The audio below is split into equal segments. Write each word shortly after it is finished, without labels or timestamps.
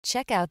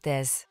Check out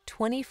this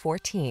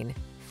 2014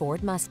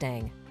 Ford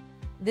Mustang.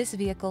 This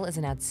vehicle is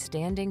an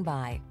outstanding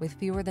buy with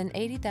fewer than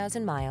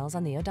 80,000 miles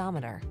on the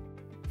odometer.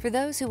 For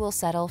those who will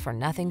settle for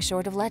nothing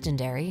short of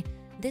legendary,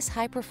 this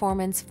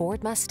high-performance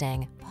Ford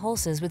Mustang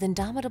pulses with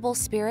indomitable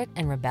spirit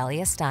and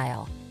rebellious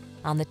style.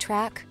 On the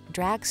track,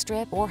 drag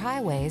strip, or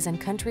highways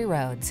and country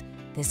roads,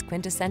 this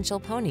quintessential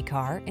pony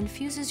car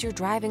infuses your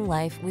driving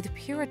life with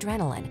pure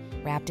adrenaline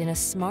wrapped in a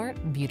smart,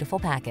 beautiful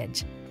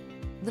package.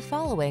 The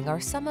following are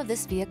some of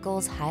this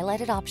vehicle's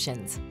highlighted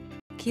options: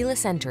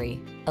 keyless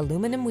entry,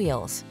 aluminum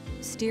wheels,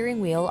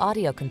 steering wheel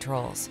audio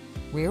controls,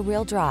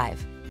 rear-wheel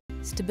drive,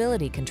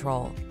 stability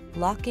control,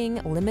 locking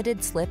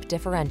limited slip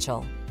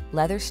differential,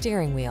 leather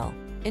steering wheel,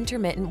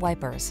 intermittent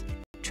wipers,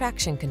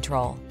 traction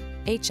control,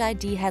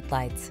 HID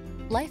headlights.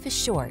 Life is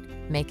short.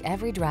 Make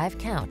every drive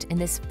count in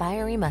this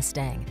fiery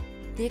Mustang.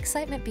 The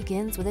excitement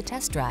begins with a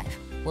test drive.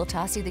 We'll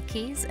toss you the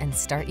keys and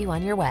start you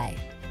on your way.